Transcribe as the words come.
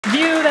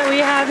view that we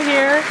have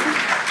here.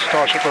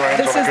 Starship remains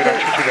on a good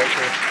entry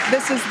trajectory.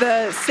 This is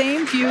the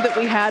same view that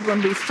we had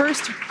when we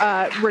first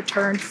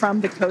returned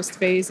from the coast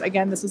phase.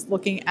 Again, this is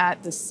looking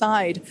at the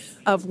side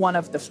of one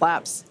of the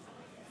flaps.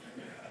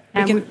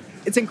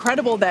 It's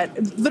incredible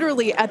that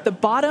literally at the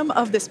bottom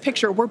of this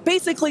picture, we're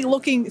basically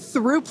looking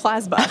through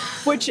plasma,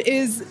 which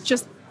is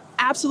just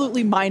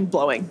absolutely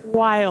mind-blowing.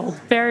 Wild,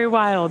 very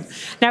wild.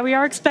 Now we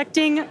are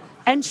expecting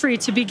entry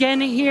to begin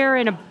here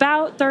in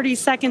about 30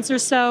 seconds or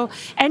so.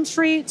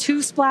 Entry to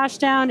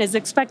splashdown is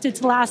expected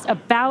to last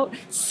about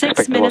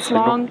 6 minutes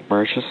long.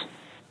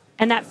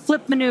 And that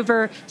flip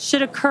maneuver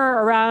should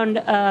occur around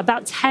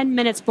about 10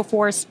 minutes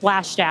before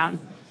splashdown.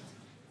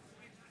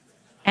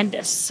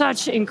 And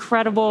such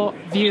incredible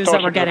views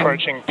that we're getting.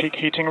 Approaching peak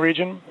heating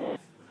region.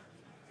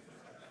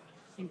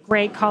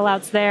 Great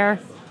call-outs there.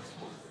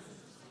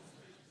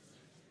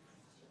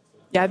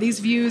 Yeah, these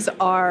views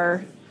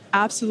are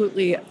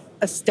absolutely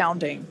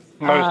astounding.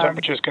 Nose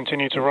temperatures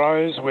continue to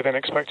rise within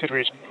expected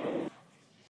region.